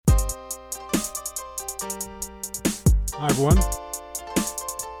Hi, everyone.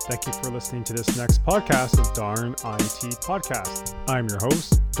 Thank you for listening to this next podcast of Darn IT Podcast. I'm your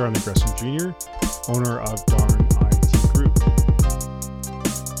host, Darnley Gresham Jr., owner of Darn IT Group.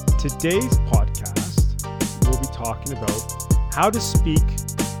 Today's podcast, we'll be talking about how to speak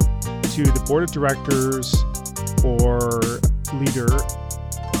to the board of directors or leader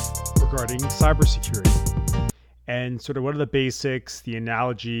regarding cybersecurity. And sort of what are the basics, the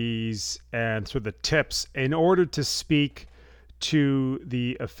analogies, and sort of the tips in order to speak to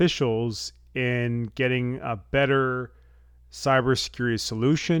the officials in getting a better cybersecurity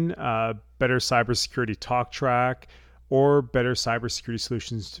solution, a better cybersecurity talk track, or better cybersecurity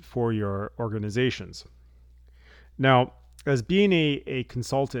solutions for your organizations. Now, as being a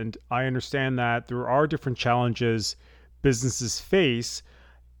consultant, I understand that there are different challenges businesses face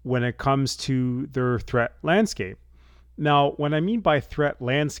when it comes to their threat landscape. Now, what I mean by threat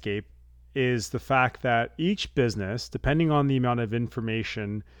landscape is the fact that each business, depending on the amount of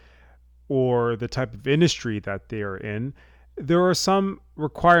information or the type of industry that they are in, there are some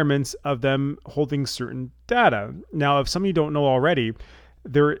requirements of them holding certain data. Now, if some of you don't know already,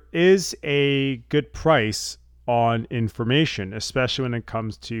 there is a good price on information, especially when it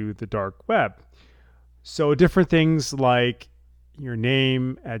comes to the dark web. So different things like your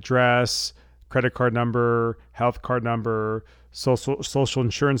name, address, credit card number, health card number, social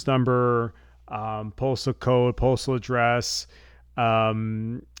insurance number, postal code, postal address,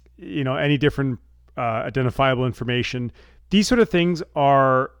 any different identifiable information. These sort of things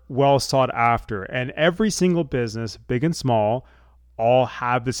are well sought after, and every single business, big and small, all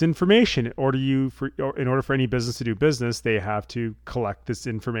have this information. In order for any business to do business, they have to collect this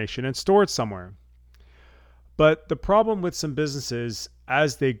information and store it somewhere. But the problem with some businesses,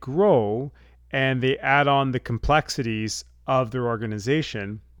 as they grow and they add on the complexities of their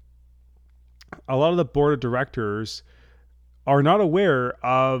organization, a lot of the board of directors are not aware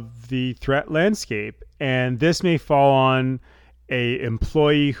of the threat landscape. And this may fall on a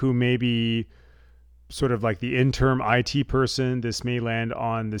employee who may be sort of like the interim IT person. This may land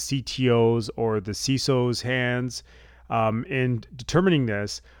on the CTO's or the CISO's hands in determining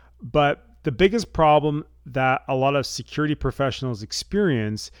this. But the biggest problem that a lot of security professionals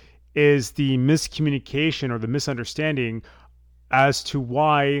experience is the miscommunication or the misunderstanding as to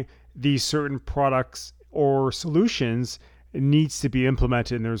why these certain products or solutions needs to be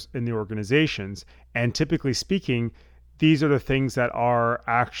implemented in the organizations. And typically speaking, these are the things that are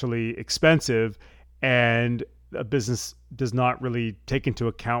actually expensive and a business does not really take into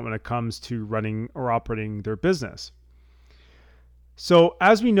account when it comes to running or operating their business. So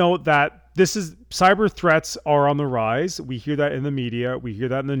as we know that cyber threats are on the rise. We hear that in the media. We hear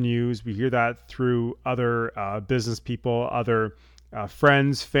that in the news. We hear that through other business people, other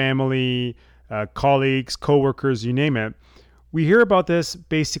friends, family, colleagues, coworkers, you name it. We hear about this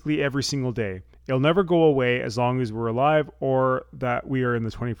basically every single day. It'll never go away as long as we're alive or that we are in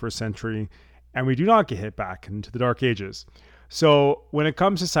the 21st century and we do not get hit back into the dark ages. So when it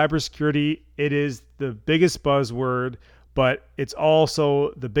comes to cybersecurity, it is the biggest buzzword, but it's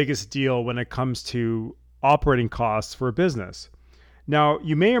also the biggest deal when it comes to operating costs for a business. Now,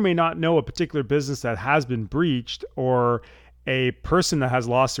 you may or may not know a particular business that has been breached or a person that has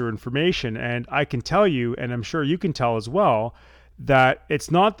lost their information. And I can tell you, and I'm sure you can tell as well, that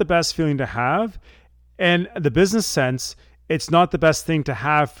it's not the best feeling to have. And the business sense, it's not the best thing to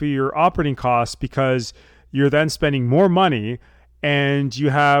have for your operating costs because you're then spending more money and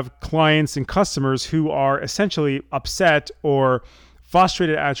you have clients and customers who are essentially upset or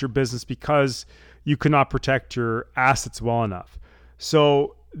frustrated at your business because you cannot protect your assets well enough.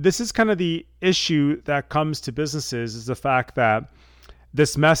 So this is kind of the issue that comes to businesses, is the fact that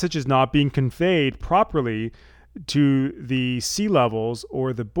this message is not being conveyed properly to the C-levels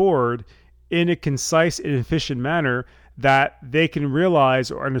or the board in a concise and efficient manner that they can realize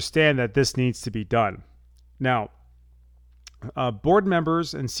or understand that this needs to be done. Now, board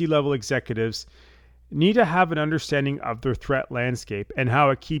members and C-level executives need to have an understanding of their threat landscape and how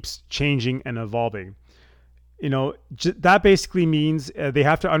it keeps changing and evolving. That basically means they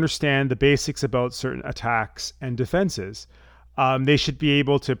have to understand the basics about certain attacks and defenses. They should be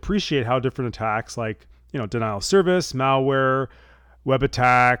able to appreciate how different attacks like, denial of service, malware, web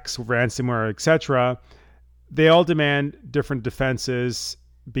attacks, ransomware, etc., they all demand different defenses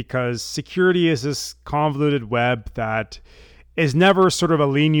because security is this convoluted web that is never sort of a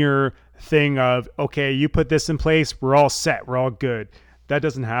linear thing of, okay, you put this in place, we're all set, we're all good. That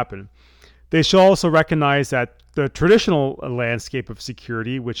doesn't happen. They should also recognize that the traditional landscape of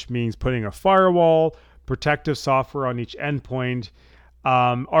security, which means putting a firewall, protective software on each endpoint,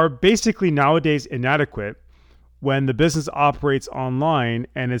 are basically nowadays inadequate, when the business operates online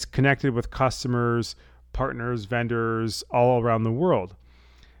and is connected with customers, partners, vendors all around the world.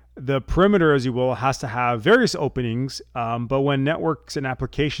 The perimeter, as you will, has to have various openings, but when networks and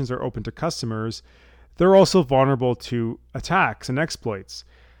applications are open to customers, they're also vulnerable to attacks and exploits.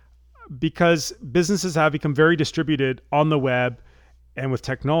 Because businesses have become very distributed on the web and with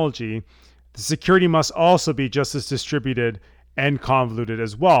technology, the security must also be just as distributed and convoluted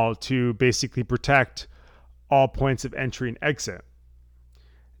as well to basically protect all points of entry and exit.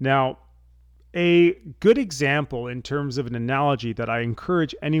 Now, a good example in terms of an analogy that I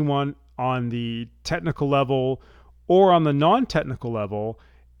encourage anyone on the technical level or on the non-technical level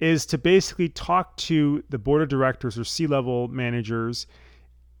is to basically talk to the board of directors or C-level managers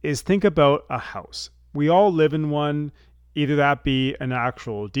is think about a house. We all live in one, either that be an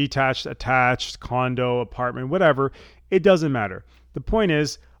actual detached, attached, condo, apartment, whatever. It doesn't matter. The point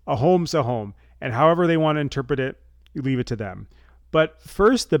is, a home's a home, and however they want to interpret it, you leave it to them. But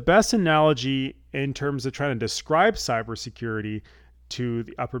first, the best analogy in terms of trying to describe cybersecurity to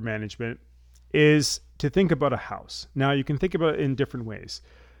the upper management is to think about a house. Now, you can think about it in different ways.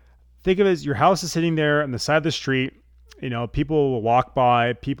 Think of it as your house is sitting there on the side of the street. People will walk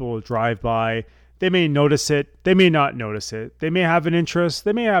by, people will drive by. They may notice it. They may not notice it. They may have an interest.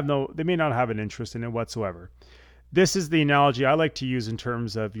 They may not have an interest in it whatsoever. This is the analogy I like to use in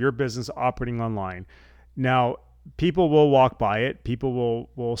terms of your business operating online. Now, people will walk by it. People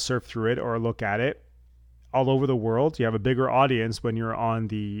will surf through it or look at it all over the world. You have a bigger audience when you're on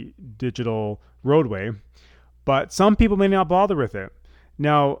the digital roadway, but some people may not bother with it.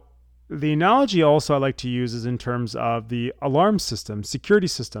 Now, the analogy also I like to use is in terms of the alarm system, security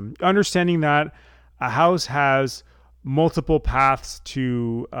system, understanding that a house has multiple paths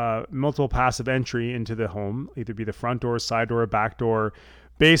of entry into the home, either be the front door, side door, back door,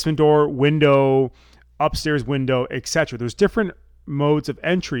 basement door, window, upstairs window, etc. There's different modes of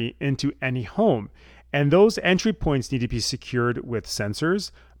entry into any home. And those entry points need to be secured with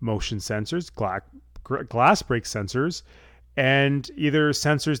sensors, motion sensors, glass break sensors, and either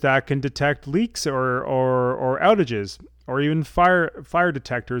sensors that can detect leaks or outages, or even fire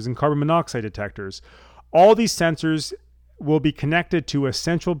detectors and carbon monoxide detectors. All these sensors will be connected to a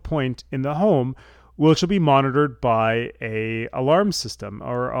central point in the home, which will be monitored by a alarm system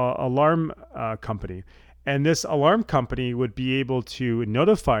or alarm company. And this alarm company would be able to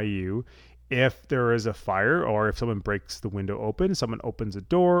notify you if there is a fire or if someone breaks the window open, someone opens a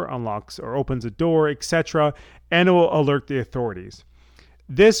door, unlocks or opens a door, etc., and it will alert the authorities.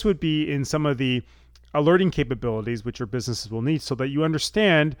 This would be in some of the alerting capabilities which your businesses will need so that you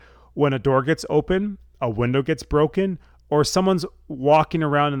understand when a door gets open, a window gets broken, or someone's walking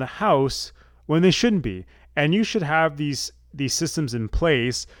around in the house when they shouldn't be. And you should have these systems in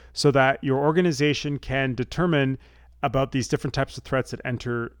place so that your organization can determine about these different types of threats that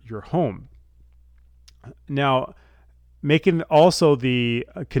enter your home. Now, making also the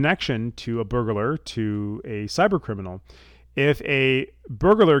connection to a burglar, to a cyber criminal. If a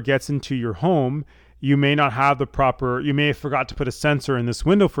burglar gets into your home, you may not have you may have forgot to put a sensor in this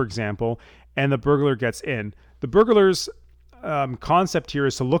window, for example, and the burglar gets in. The burglar's concept here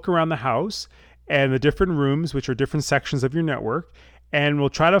is to look around the house and the different rooms, which are different sections of your network, and will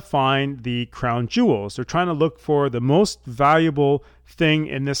try to find the crown jewels. They're trying to look for the most valuable thing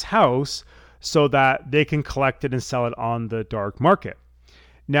in this house so that they can collect it and sell it on the dark market.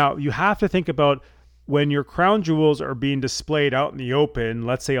 Now, you have to think about when your crown jewels are being displayed out in the open,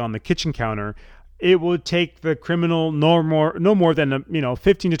 let's say on the kitchen counter, it would take the criminal no more than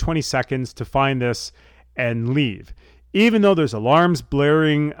 15 to 20 seconds to find this and leave. Even though there's alarms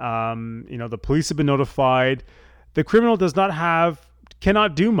blaring, the police have been notified, the criminal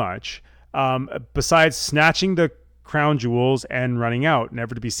cannot do much besides snatching the crown jewels and running out,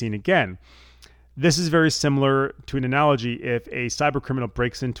 never to be seen again. This is very similar to an analogy. If a cyber criminal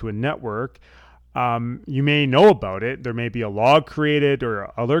breaks into a network, you may know about it. There may be a log created or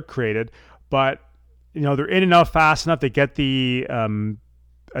an alert created, but they're in and out fast enough. They get the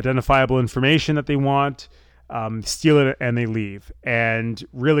identifiable information that they want, steal it, and they leave. And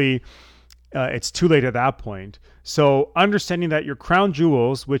really, it's too late at that point. So understanding that your crown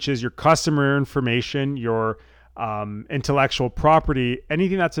jewels, which is your customer information, your intellectual property,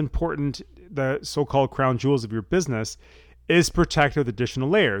 anything that's important, the so-called crown jewels of your business, is protected with additional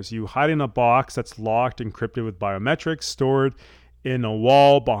layers. You hide in a box that's locked, encrypted with biometrics, stored in a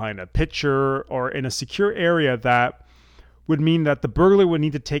wall, behind a picture, or in a secure area that would mean that the burglar would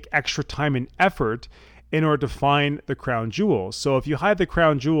need to take extra time and effort in order to find the crown jewels. So if you hide the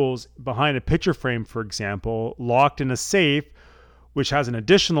crown jewels behind a picture frame, for example, locked in a safe, which has an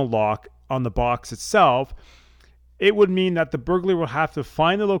additional lock on the box itself, it would mean that the burglar will have to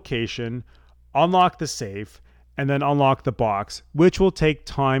find the location, unlock the safe, and then unlock the box, which will take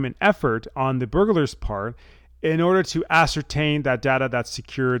time and effort on the burglar's part in order to ascertain that data that's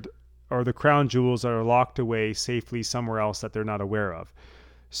secured or the crown jewels that are locked away safely somewhere else that they're not aware of.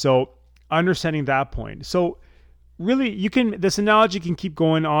 So understanding that point. So really, this analogy can keep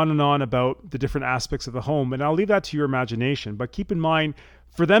going on and on about the different aspects of the home, and I'll leave that to your imagination. But keep in mind,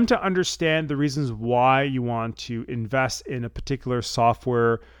 for them to understand the reasons why you want to invest in a particular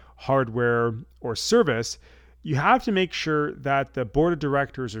software, hardware, or service, you have to make sure that the board of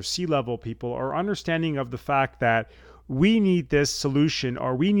directors or C-level people are understanding of the fact that we need this solution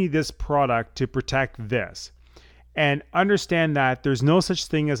or we need this product to protect this. And understand that there's no such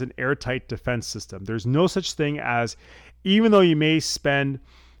thing as an airtight defense system. There's no such thing as, even though you may spend,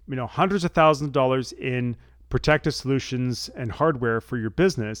 hundreds of thousands of dollars in protective solutions and hardware for your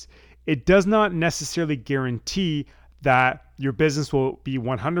business, it does not necessarily guarantee that your business will be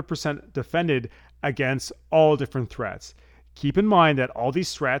 100% defended against all different threats. Keep in mind that all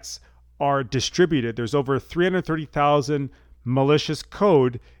these threats are distributed. There's over 330,000 malicious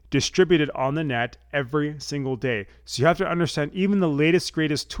code distributed on the net every single day. So you have to understand even the latest,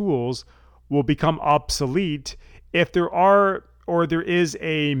 greatest tools will become obsolete if there is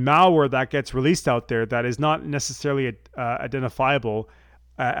a malware that gets released out there that is not necessarily identifiable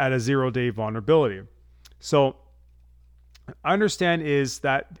at a 0-day vulnerability. So understand is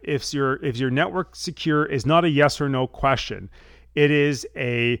that if your network secure is not a yes or no question, it is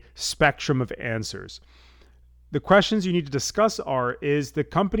a spectrum of answers. The questions you need to discuss are, is the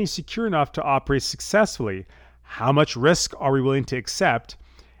company secure enough to operate successfully? How much risk are we willing to accept?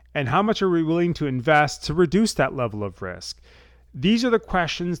 And how much are we willing to invest to reduce that level of risk? These are the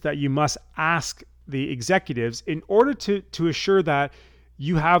questions that you must ask the executives in order to assure that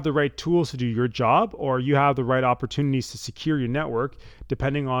you have the right tools to do your job, or you have the right opportunities to secure your network,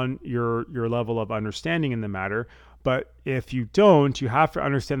 depending on your level of understanding in the matter. But if you don't, you have to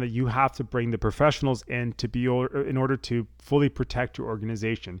understand that you have to bring the professionals in in order to fully protect your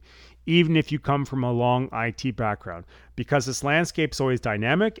organization, even if you come from a long IT background, because this landscape's always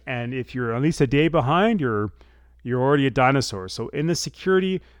dynamic. And if you're at least a day behind, you're already a dinosaur. So in the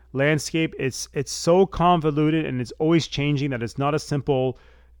security landscape, it's so convoluted and it's always changing that it's not a simple,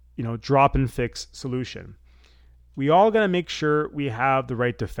 drop and fix solution. We all got to make sure we have the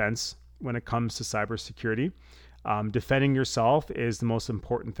right defense when it comes to cybersecurity. Defending yourself is the most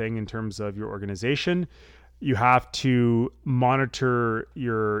important thing in terms of your organization. You have to monitor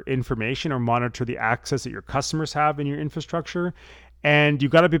your information or monitor the access that your customers have in your infrastructure. And you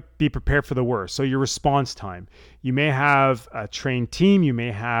got to be prepared for the worst. So your response time. You may have a trained team, you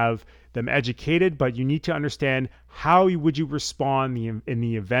may have them educated, but you need to understand how would you respond in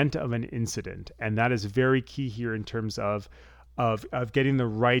the event of an incident. And that is very key here in terms of getting the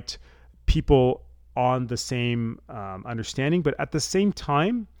right people on the same understanding, but at the same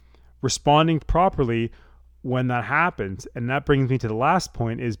time, responding properly when that happens. And that brings me to the last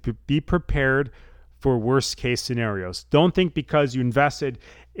point, is be prepared for worst case scenarios. Don't think because you invested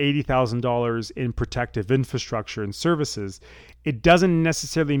 $80,000 in protective infrastructure and services, it doesn't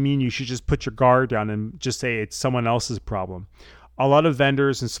necessarily mean you should just put your guard down and just say it's someone else's problem. A lot of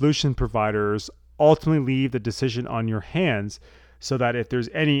vendors and solution providers ultimately leave the decision on your hands, so that if there's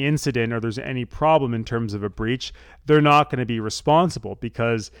any incident or there's any problem in terms of a breach, they're not going to be responsible,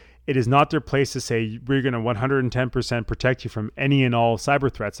 because it is not their place to say, we're going to 110% protect you from any and all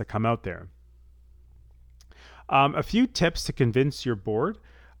cyber threats that come out there. A few tips to convince your board.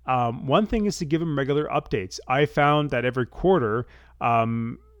 One thing is to give them regular updates. I found that every quarter,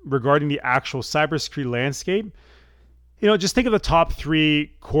 regarding the actual cybersecurity landscape, just think of the top 3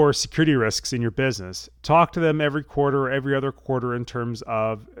 core security risks in your business. Talk to them every quarter or every other quarter in terms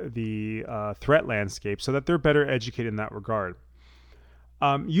of the threat landscape, so that they're better educated in that regard.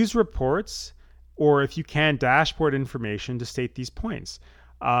 Use reports, or if you can, dashboard information to state these points.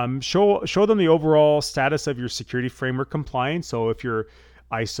 Show them the overall status of your security framework compliance. So if you're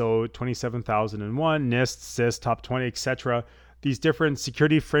ISO 27001, NIST, CIS, top 20, etc., these different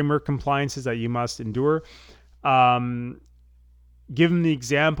security framework compliances that you must endure. Give them the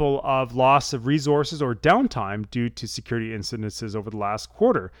example of loss of resources or downtime due to security incidences over the last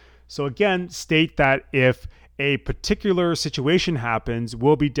quarter. So again, state that if a particular situation happens,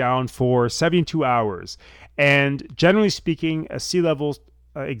 we'll be down for 72 hours. And generally speaking, a C-level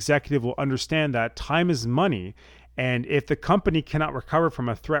executive will understand that time is money. And if the company cannot recover from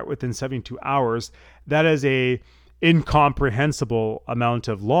a threat within 72 hours, that is a incomprehensible amount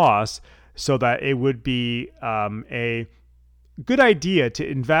of loss, so that it would be a good idea to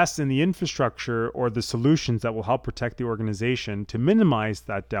invest in the infrastructure or the solutions that will help protect the organization to minimize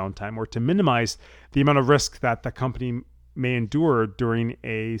that downtime or to minimize the amount of risk that the company may endure during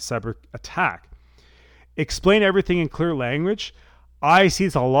a cyber attack. Explain everything in clear language. I see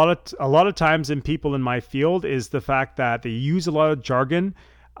this a lot of times in people in my field is the fact that they use a lot of jargon.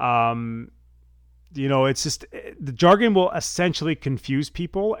 It's just the jargon will essentially confuse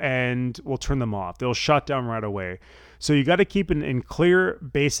people and will turn them off. They'll shut down right away. So you got to keep it in clear,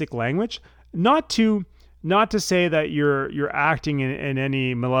 basic language, not to say that you're acting in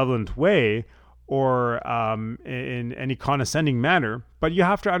any malevolent way or in any condescending manner, but you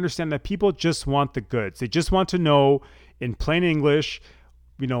have to understand that people just want the goods. They just want to know in plain English,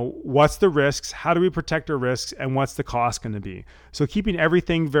 what's the risks, how do we protect our risks, and what's the cost going to be. So keeping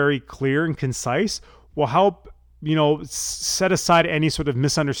everything very clear and concise will help, set aside any sort of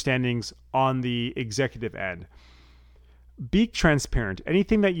misunderstandings on the executive end. Be transparent.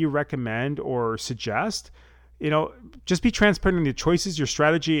 Anything that you recommend or suggest, just be transparent in your choices, your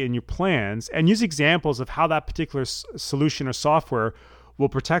strategy, and your plans, and use examples of how that particular solution or software will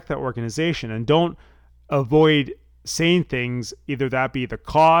protect that organization. And don't avoid saying things, either that be the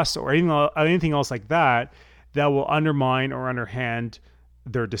cost or anything else like that will undermine or underhand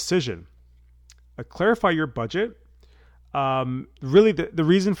their decision. Clarify your budget. Really, the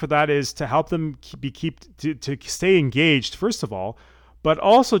reason for that is to help them to stay engaged, first of all, but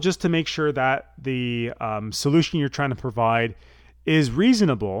also just to make sure that the solution you're trying to provide is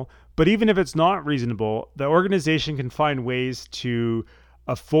reasonable. But even if it's not reasonable, the organization can find ways to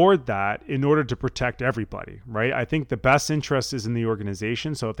afford that in order to protect everybody, right? I think the best interest is in the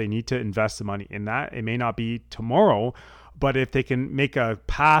organization. So if they need to invest the money in that, it may not be tomorrow, but if they can make a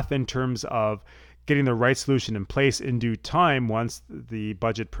path in terms of getting the right solution in place in due time, once the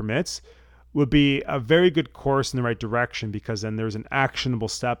budget permits, would be a very good course in the right direction, because then there's an actionable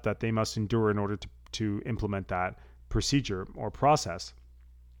step that they must endure in order to implement that procedure or process.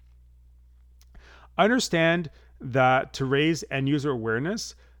 Understand that to raise end user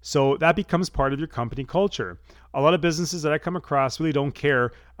awareness, so that becomes part of your company culture. A lot of businesses that I come across really don't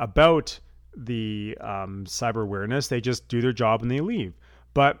care about the cyber awareness. They just do their job and they leave.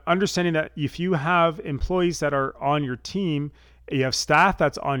 But understanding that if you have employees that are on your team, you have staff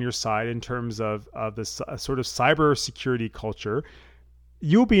that's on your side in terms of the sort of cyber security culture,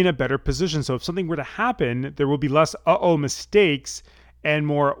 you'll be in a better position. So if something were to happen, there will be less mistakes and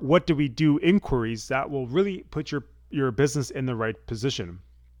more what do we do inquiries that will really put your business in the right position.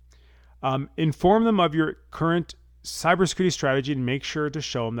 Inform them of your current cybersecurity strategy and make sure to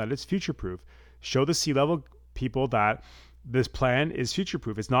show them that it's future-proof. Show the C-level people that this plan is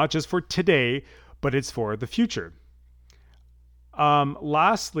future-proof. It's not just for today, but it's for the future.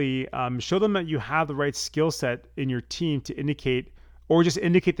 Lastly, show them that you have the right skill set in your team to indicate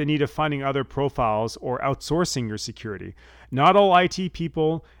the need of finding other profiles or outsourcing your security. Not all IT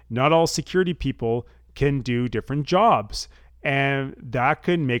people, not all security people can do different jobs, and that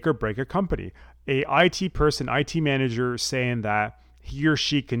could make or break a company. A IT person, IT manager saying that he or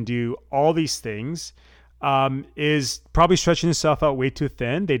she can do all these things is probably stretching himself out way too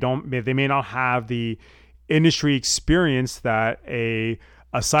thin. They may not have the industry experience that a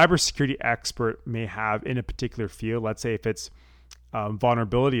cybersecurity expert may have in a particular field. Let's say if it's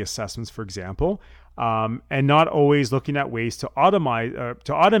vulnerability assessments, for example, and not always looking at ways to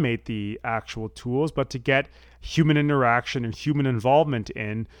automate the actual tools, but to get human interaction and human involvement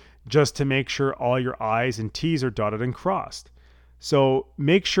in, just to make sure all your I's and T's are dotted and crossed. So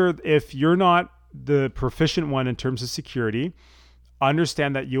make sure, if you're not the proficient one in terms of security,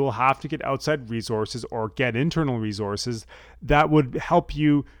 understand that you will have to get outside resources or get internal resources that would help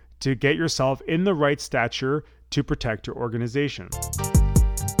you to get yourself in the right stature to protect your organization.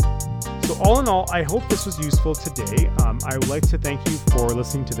 So all in all, I hope this was useful today. I would like to thank you for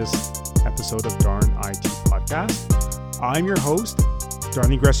listening to this episode of Darn IT Podcast. I'm your host,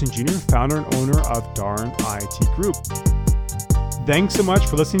 Darnley Gresson Jr., founder and owner of Darn IT Group. Thanks so much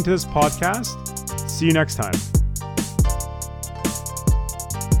for listening to this podcast. See you next time.